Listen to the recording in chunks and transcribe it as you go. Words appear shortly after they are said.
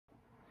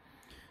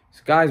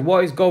So guys,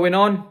 what is going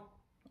on?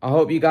 I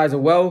hope you guys are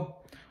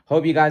well.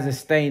 Hope you guys are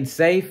staying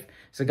safe.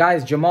 So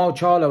guys,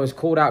 Charlo has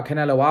called out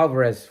Canelo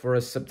Alvarez for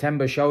a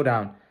September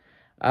showdown.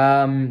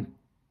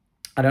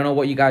 I don't know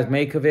what you guys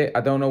make of it.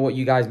 I don't know what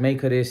you guys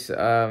make of this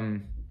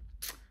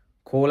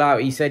call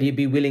out. He said he'd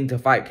be willing to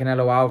fight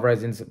Canelo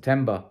Alvarez in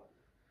September.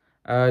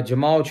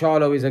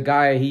 Charlo is a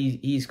guy,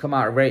 he's come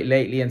out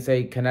lately and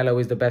say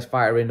Canelo is the best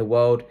fighter in the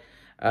world.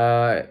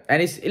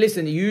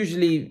 Listen,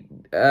 usually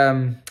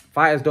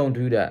fighters don't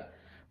do that.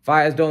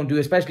 Fighters don't do,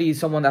 especially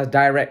someone that's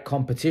direct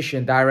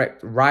competition,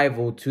 direct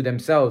rival to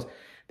themselves.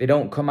 They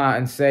don't come out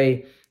and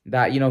say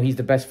that, he's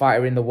the best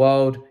fighter in the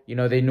world.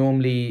 They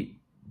normally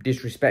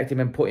disrespect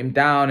him and put him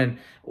down and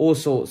all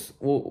sorts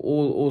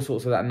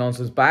of that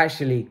nonsense. But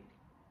actually,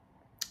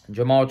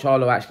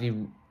 Charlo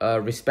actually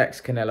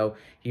respects Canelo.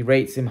 He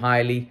rates him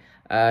highly.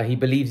 He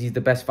believes he's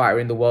the best fighter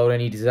in the world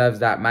and he deserves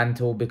that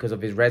mantle because of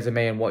his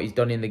resume and what he's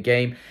done in the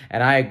game.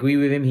 And I agree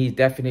with him. He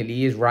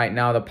definitely is right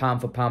now the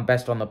pound for pound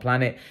best on the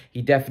planet.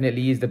 He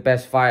definitely is the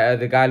best fighter.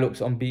 The guy looks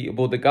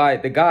unbeatable. The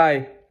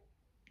guy.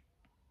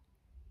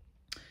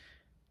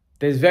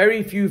 There's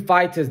very few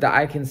fighters that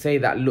I can say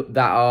that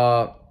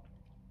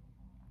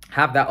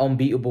have that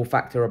unbeatable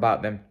factor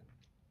about them.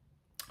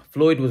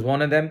 Floyd was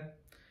one of them.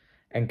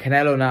 And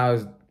Canelo now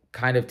has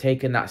kind of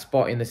taken that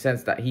spot in the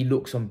sense that he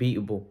looks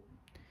unbeatable.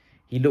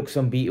 He looks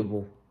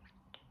unbeatable.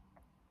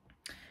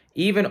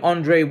 Even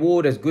Andre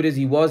Ward, as good as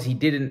he was, he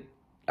didn't...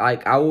 I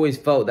always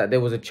felt that there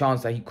was a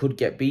chance that he could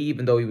get beat,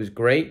 even though he was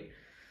great.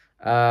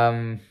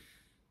 But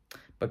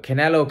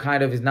Canelo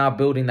kind of is now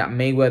building that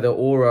Mayweather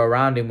aura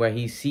around him where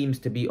he seems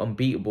to be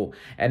unbeatable.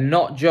 And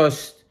not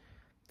just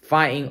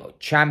fighting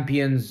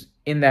champions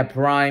in their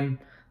prime.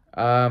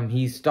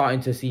 He's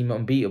starting to seem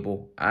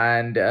unbeatable.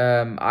 And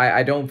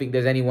I don't think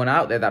there's anyone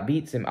out there that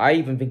beats him. I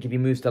even think if he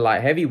moves to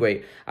light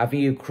heavyweight, I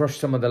think he'll crush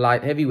some of the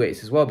light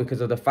heavyweights as well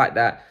because of the fact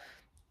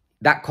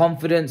that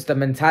confidence, the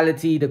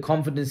mentality, the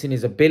confidence in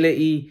his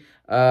ability,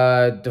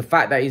 the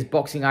fact that his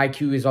boxing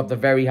IQ is of the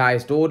very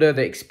highest order,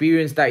 the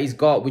experience that he's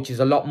got, which is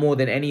a lot more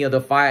than any other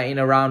fighter in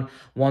around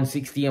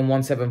 160 and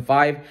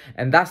 175.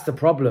 And that's the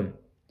problem.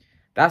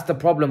 That's the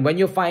problem. When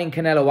you're fighting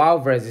Canelo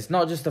Alvarez, it's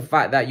not just the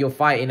fact that you're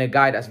fighting a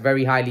guy that's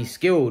very highly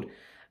skilled.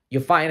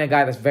 You're fighting a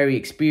guy that's very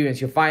experienced.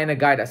 You're fighting a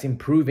guy that's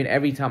improving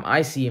every time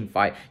I see him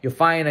fight. You're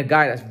fighting a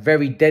guy that's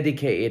very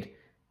dedicated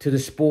to the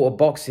sport of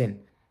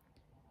boxing.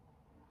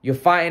 You're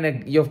fighting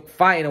a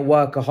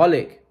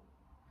workaholic.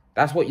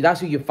 That's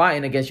who you're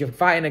fighting against. You're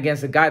fighting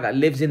against a guy that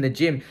lives in the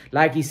gym.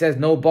 Like he says,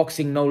 no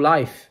boxing, no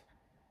life.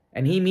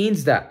 And he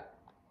means that.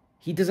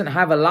 He doesn't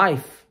have a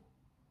life,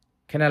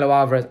 Canelo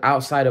Alvarez,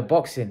 outside of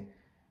boxing.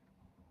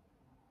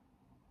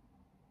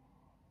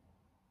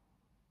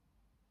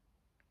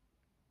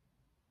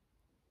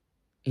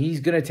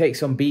 He's going to take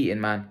some beating,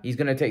 man. He's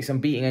going to take some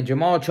beating. And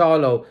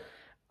Charlo,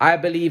 I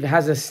believe,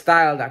 has a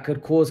style that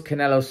could cause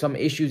Canelo some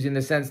issues in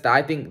the sense that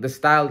I think the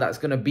style that's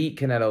going to beat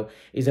Canelo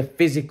is a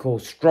physical,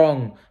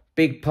 strong,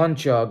 big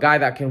puncher. A guy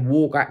that can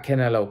walk at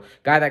Canelo.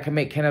 Guy that can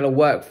make Canelo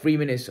work 3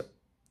 minutes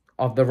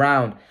of the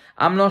round.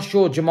 I'm not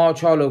sure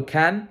Charlo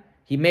can.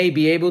 He may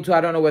be able to.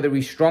 I don't know whether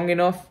he's strong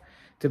enough,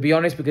 to be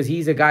honest, because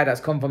he's a guy that's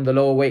come from the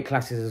lower weight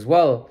classes as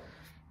well.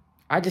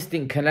 I just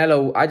think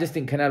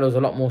Canelo's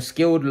a lot more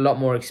skilled, a lot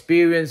more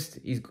experienced.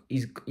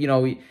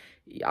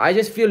 I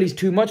just feel he's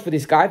too much for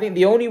this guy. I think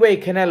the only way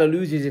Canelo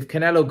loses is if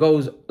Canelo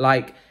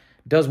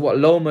does what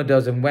Loma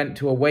does and went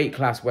to a weight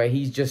class where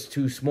he's just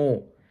too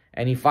small.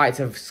 And he fights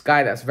a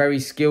guy that's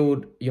very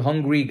skilled, a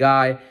hungry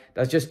guy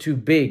that's just too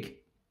big.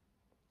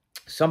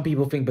 Some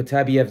people think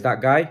Beterbiev's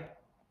that guy.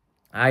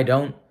 I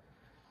don't.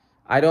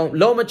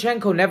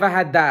 Lomachenko never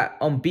had that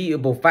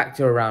unbeatable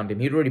factor around him.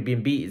 He'd already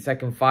been beat in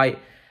second fight.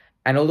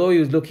 And although he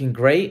was looking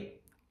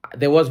great,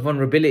 there was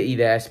vulnerability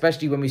there,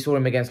 especially when we saw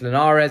him against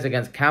Linares,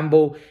 against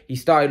Campbell. He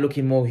started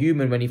looking more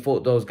human when he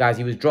fought those guys.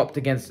 He was dropped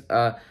against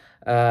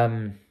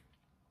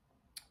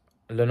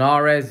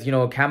Linares.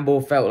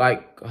 Campbell felt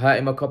like hurt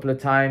him a couple of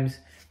times,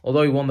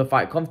 although he won the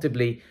fight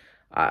comfortably.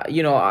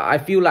 I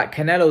feel like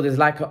Canelo,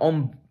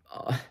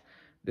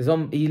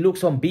 he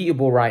looks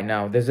unbeatable right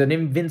now. There's an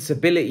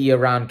invincibility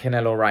around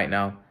Canelo right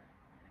now.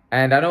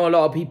 And I know a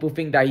lot of people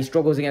think that he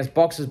struggles against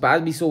boxers, but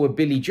as we saw with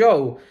Billy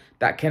Joe,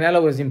 that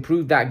Canelo has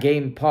improved that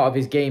part of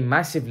his game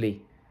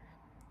massively.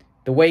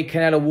 The way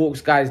Canelo walks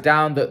guys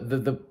down,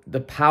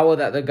 the power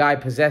that the guy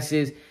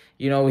possesses,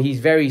 he's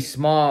very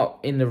smart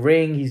in the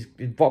ring. His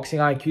boxing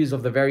IQ's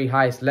of the very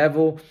highest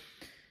level.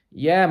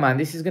 Yeah, man,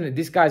 this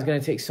guy's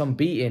gonna take some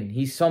beating.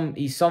 He's some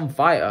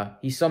fighter.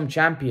 He's some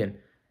champion.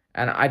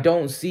 And I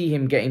don't see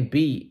him getting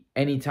beat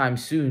anytime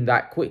soon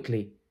that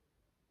quickly.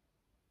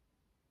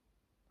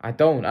 I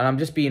don't, and I'm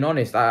just being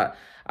honest.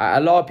 A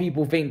lot of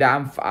people think that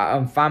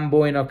I'm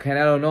fanboying of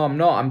Canelo. No, I'm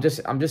not. I'm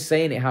just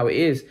saying it how it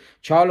is.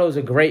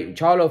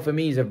 Charlo for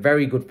me is a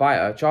very good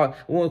fighter. I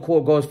won't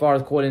go as far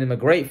as calling him a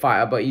great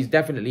fighter, but he's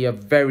definitely a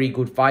very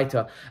good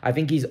fighter. I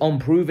think he's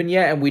unproven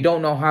yet, and we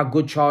don't know how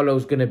good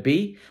Charlo's going to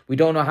be. We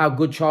don't know how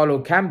good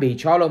Charlo can be.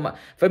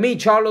 For me,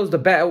 Charlo's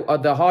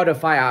the harder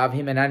fight out of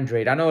him and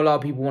Andrade. I know a lot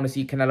of people want to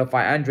see Canelo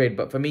fight Andrade,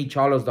 but for me,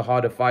 Charlo's the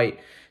harder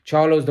fight.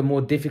 Charlo's the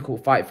more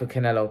difficult fight for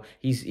Canelo.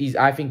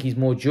 I think he's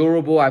more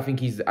durable. I think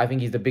he's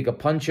the bigger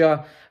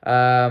puncher.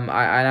 And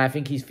I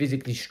think he's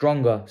physically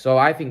stronger. So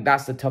I think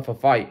that's the tougher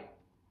fight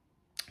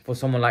for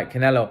someone like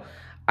Canelo.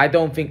 I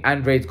don't think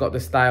Andrade's got the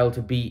style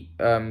to beat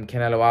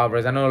Canelo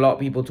Alvarez. I know a lot of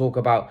people talk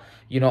about,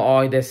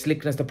 oh, there's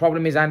slickness. The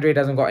problem is Andrade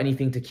hasn't got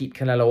anything to keep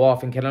Canelo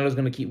off, and Canelo's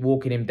going to keep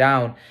walking him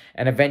down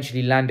and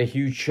eventually land a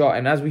huge shot.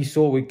 And as we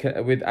saw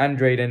with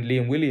Andrade and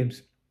Liam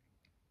Williams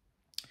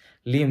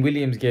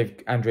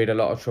gave Andrade a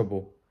lot of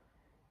trouble.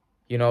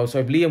 So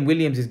if Liam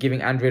Williams is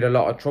giving Andrade a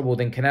lot of trouble,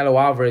 then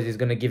Canelo Alvarez is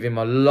going to give him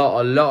a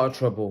lot of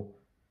trouble.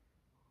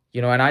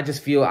 And I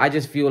just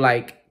feel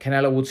like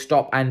Canelo would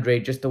stop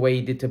Andrade just the way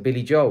he did to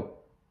Billy Joe.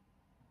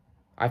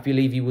 I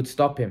believe he would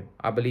stop him.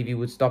 I believe he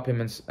would stop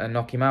him and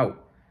knock him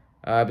out.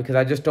 Because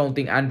I just don't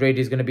think Andrade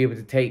is going to be able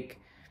to take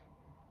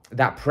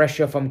that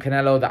pressure from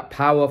Canelo, that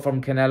power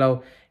from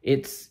Canelo.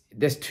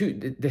 There's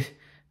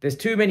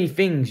too many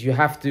things you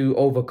have to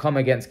overcome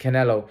against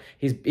Canelo.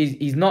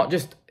 He's not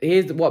just...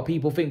 Here's what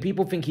people think.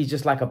 People think he's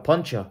just like a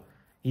puncher.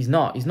 He's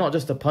not. He's not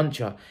just a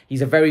puncher.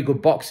 He's a very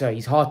good boxer.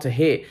 He's hard to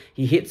hit.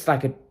 He hits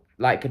like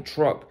a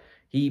truck.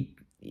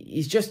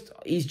 He's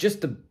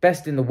just the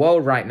best in the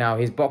world right now.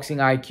 His boxing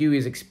IQ,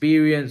 his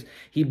experience.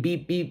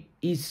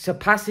 He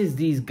surpasses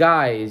these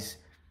guys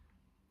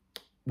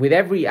with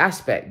every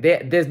aspect.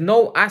 There's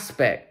no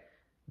aspect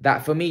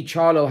that for me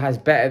Charlo has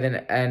better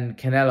than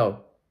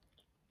Canelo.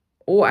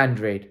 Or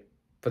Andrade,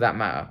 for that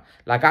matter.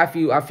 Like, I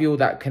feel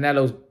that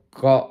Canelo's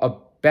got a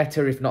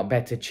better, if not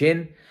better,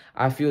 chin.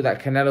 I feel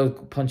that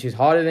Canelo punches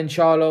harder than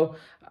Charlo.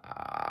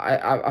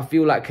 I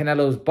feel like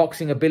Canelo's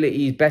boxing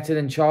ability is better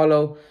than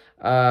Charlo.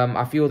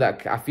 I feel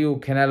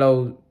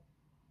Canelo,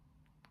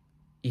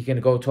 he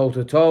can go toe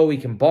to toe. He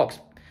can box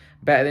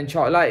better than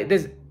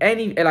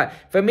Charlo.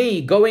 For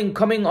me,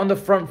 coming on the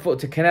front foot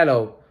to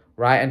Canelo,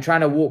 right, and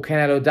trying to walk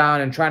Canelo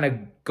down and trying to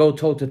go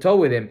toe to toe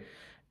with him.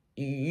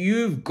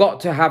 You've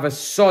got to have a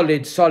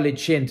solid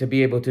chin to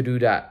be able to do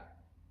that,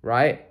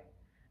 right?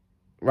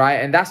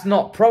 And that's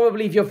not,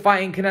 probably if you're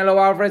fighting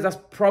Canelo Alvarez, that's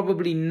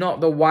probably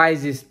not the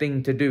wisest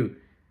thing to do.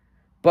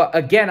 But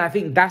again, I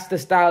think that's the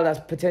style that's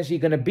potentially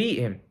going to beat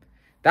him.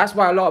 That's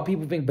why a lot of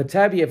people think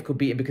Beterbiev could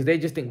beat him, because they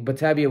just think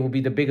Beterbiev will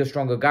be the bigger,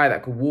 stronger guy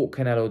that could walk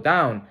Canelo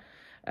down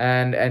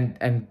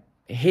and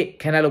hit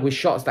Canelo with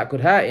shots that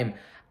could hurt him.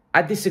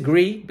 I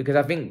disagree, because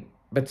I think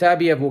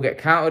Beterbiev will get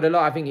countered a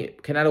lot. I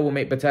think Canelo will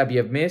make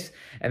Beterbiev miss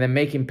and then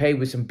make him pay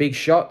with some big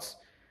shots.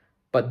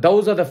 But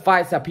those are the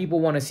fights that people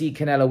want to see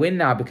Canelo win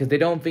now, because they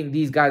don't think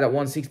these guys at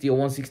 160 or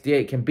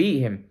 168 can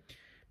beat him,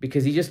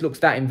 because he just looks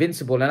that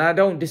invincible. And I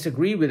don't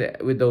disagree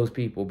with those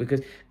people,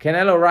 because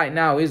Canelo right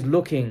now is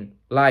looking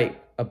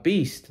like a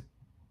beast.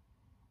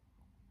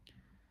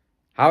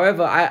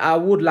 However, I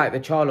would like the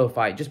Charlo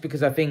fight, just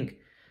because I think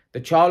the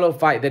Charlo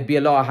fight, there'd be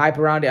a lot of hype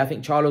around it. I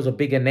think Charlo's a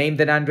bigger name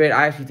than Andrade.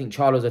 I actually think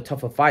Charlo's a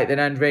tougher fight than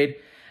Andrade.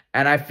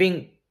 And I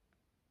think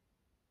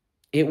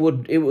it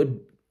would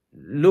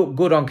look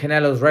good on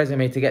Canelo's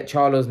resume to get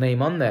Charlo's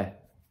name on there.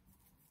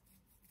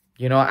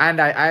 And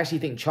I actually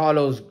think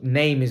Charlo's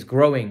name is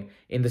growing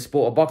in the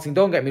sport of boxing.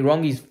 Don't get me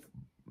wrong, he's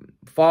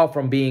far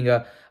from being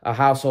a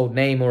household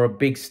name or a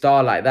big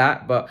star like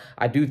that. But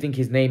I do think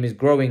his name is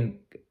growing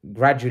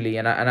gradually,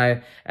 and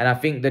I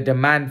think the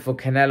demand for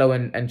Canelo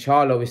and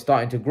Charlo is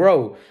starting to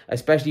grow,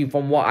 especially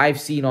from what I've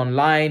seen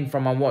online,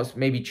 from what's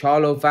maybe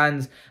Charlo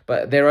fans.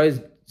 But there's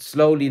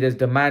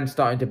demand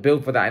starting to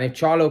build for that. And if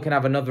Charlo can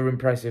have another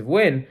impressive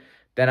win,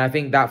 then I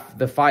think that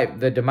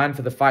the demand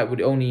for the fight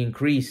would only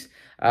increase.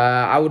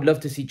 I would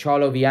love to see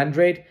Charlo v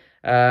Andrade,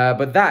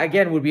 but that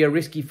again would be a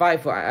risky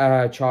fight for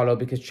Charlo,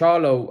 because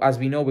Charlo, as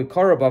we know with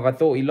Korobov, I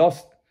thought he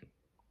lost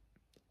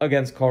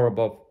against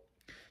Korobov.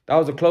 That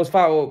was a close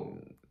fight. Or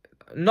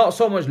not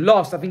so much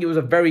lost. I think it was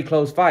a very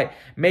close fight.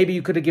 Maybe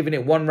you could have given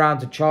it one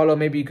round to Charlo.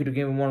 Maybe you could have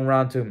given one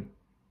round to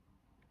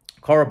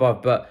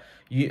Korobov. But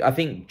I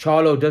think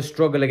Charlo does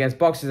struggle against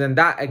boxers. And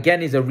that,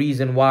 again, is a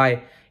reason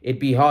why it'd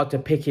be hard to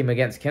pick him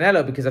against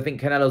Canelo, because I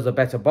think Canelo's a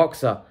better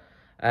boxer.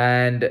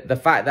 And the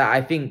fact that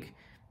I think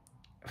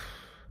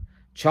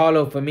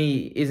Charlo, for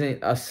me, isn't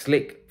a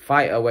slick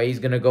fighter where he's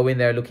going to go in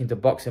there looking to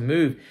box and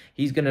move.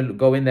 He's going to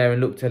go in there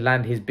and look to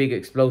land his big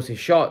explosive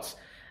shots.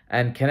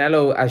 And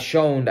Canelo has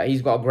shown that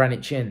he's got a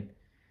granite chin.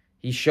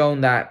 He's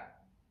shown that,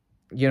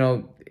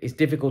 it's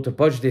difficult to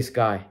budge this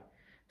guy.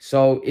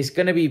 So it's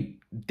going to be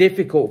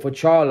difficult for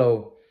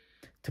Charlo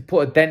to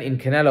put a dent in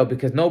Canelo,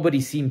 because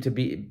nobody seemed to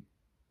be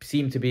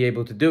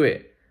able to do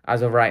it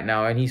as of right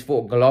now. And he's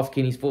fought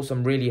Golovkin, he's fought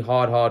some really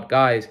hard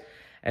guys,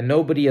 and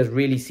nobody has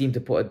really seemed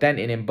to put a dent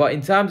in him. But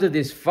in terms of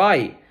this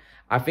fight,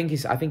 I think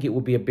it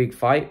would be a big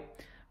fight.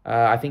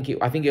 I think it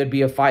would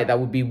be a fight that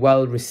would be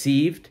well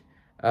received.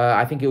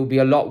 I think it would be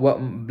a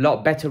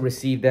lot better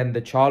received than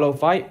the Charlo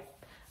fight.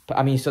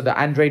 I mean, so the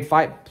Andrade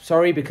fight,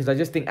 sorry, because I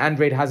just think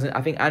Andrade hasn't...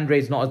 I think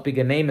Andrade's not as big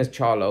a name as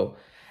Charlo.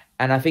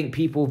 And I think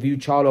people view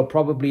Charlo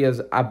probably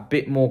as a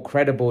bit more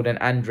credible than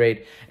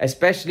Andrade.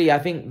 Especially, I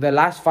think, the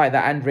last fight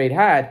that Andrade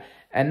had.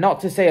 And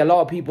not to say, a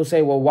lot of people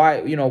say, well,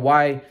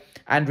 why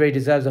Andrade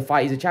deserves a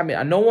fight? He's a champion.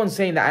 And no one's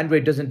saying that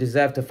Andrade doesn't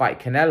deserve to fight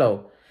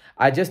Canelo.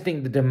 I just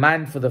think the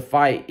demand for the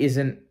fight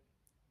isn't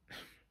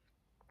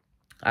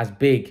as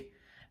big.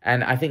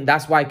 And I think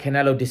that's why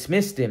Canelo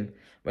dismissed him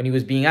when he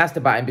was being asked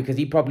about him, because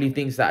he probably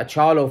thinks that a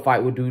Charlo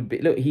fight would do...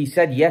 Look, he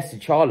said yes to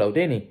Charlo,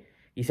 didn't he?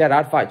 He said,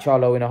 I'd fight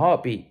Charlo in a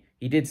heartbeat.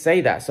 He did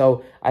say that.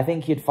 So I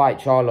think he'd fight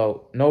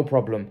Charlo, no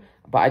problem.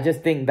 But I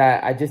just think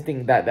that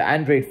the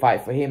Andrade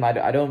fight for him,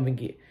 I don't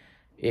think it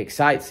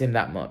excites him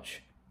that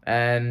much.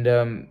 And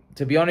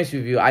to be honest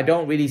with you, I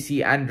don't really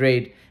see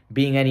Andrade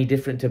being any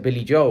different to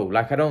Billy Joe.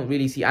 Like, I don't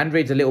really see...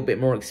 Andrade's a little bit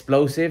more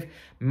explosive.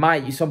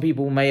 Some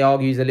people may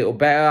argue he's a little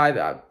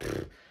better.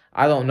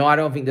 I don't know. I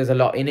don't think there's a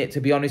lot in it,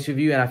 to be honest with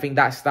you. And I think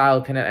that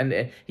style can...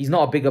 And he's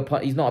not a big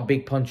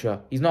puncher.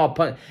 He's not a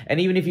punch. And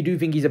even if you do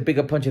think he's a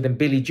bigger puncher than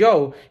Billy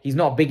Joe, he's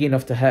not big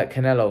enough to hurt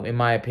Canelo, in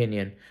my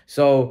opinion.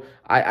 So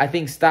I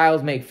think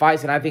styles make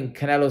fights, and I think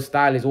Canelo's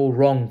style is all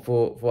wrong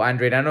for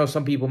Andrade. I know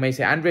some people may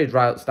say Andrade's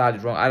style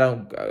is wrong. I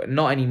don't...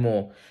 Not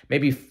anymore.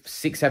 Maybe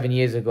 6-7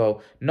 years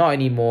ago. Not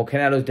anymore.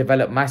 Canelo's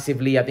developed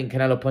massively. I think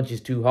Canelo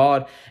punches too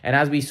hard. And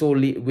as we saw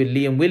with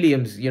Liam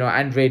Williams, you know,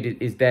 Andrade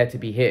is there to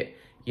be hit.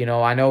 You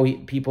know, I know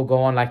people go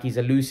on like he's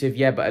elusive.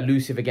 Yeah, but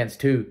elusive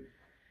against who?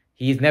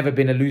 He's never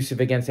been elusive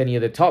against any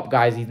of the top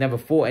guys. He's never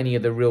fought any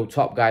of the real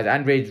top guys.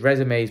 Andrade's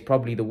resume is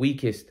probably the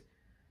weakest.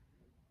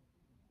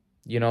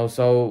 You know,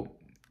 so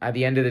at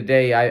the end of the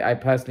day, I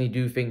personally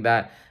do think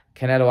that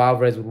Canelo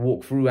Alvarez would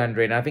walk through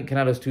Andrade. And I think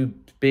Canelo's too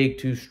big,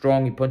 too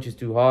strong. He punches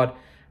too hard.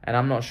 And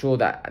I'm not sure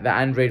that the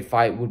Andrade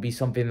fight would be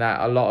something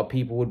that a lot of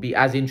people would be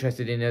as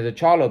interested in as a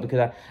Charlo, because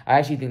I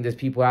actually think there's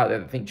people out there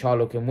that think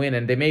Charlo can win,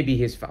 and they may be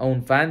his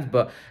own fans,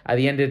 but at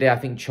the end of the day, I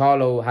think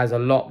Charlo has a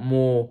lot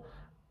more...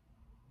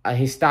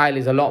 his style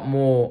is a lot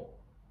more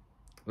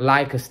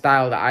like a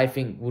style that I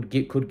think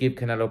could give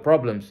Canelo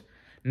problems.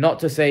 Not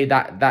to say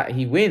that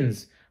he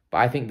wins, but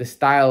I think the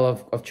style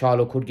of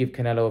Charlo could give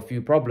Canelo a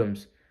few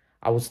problems.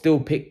 I would still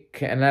pick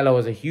Canelo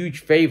as a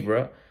huge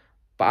favourite,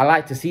 but I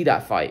like to see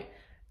that fight.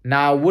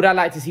 Now, would I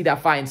like to see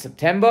that fight in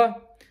September?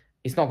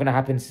 It's not going to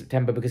happen in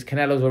September because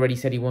Canelo's already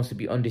said he wants to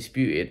be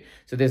undisputed.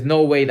 So there's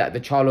no way that the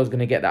Charlo's going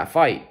to get that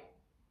fight.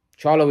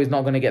 Charlo is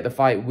not going to get the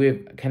fight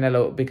with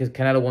Canelo because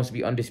Canelo wants to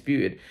be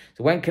undisputed.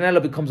 So when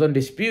Canelo becomes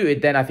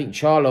undisputed, then I think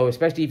Charlo,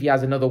 especially if he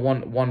has another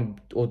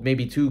one or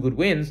maybe 2 good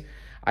wins,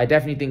 I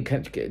definitely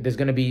think there's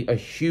going to be a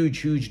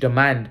huge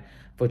demand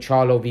for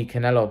Charlo v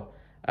Canelo.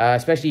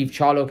 Especially if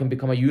Charlo can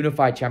become a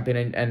unified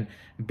champion and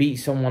beat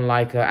someone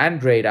like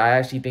Andrade. I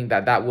actually think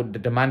that the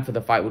demand for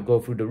the fight would go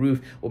through the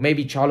roof. Or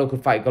maybe Charlo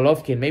could fight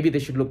Golovkin. Maybe they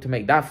should look to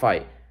make that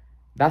fight.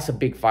 That's a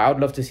big fight. I'd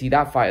love to see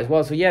that fight as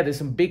well. So yeah, there's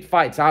some big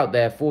fights out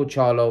there for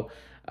Charlo.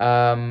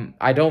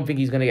 I don't think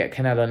he's going to get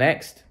Canelo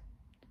next.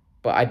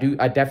 But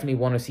I definitely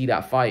want to see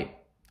that fight.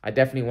 I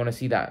definitely want to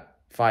see that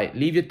fight.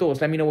 Leave your thoughts.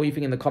 Let me know what you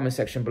think in the comment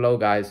section below,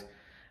 guys.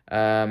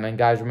 And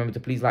guys, remember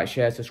to please like,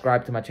 share,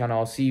 subscribe to my channel.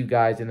 I'll see you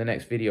guys in the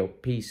next video.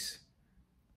 Peace.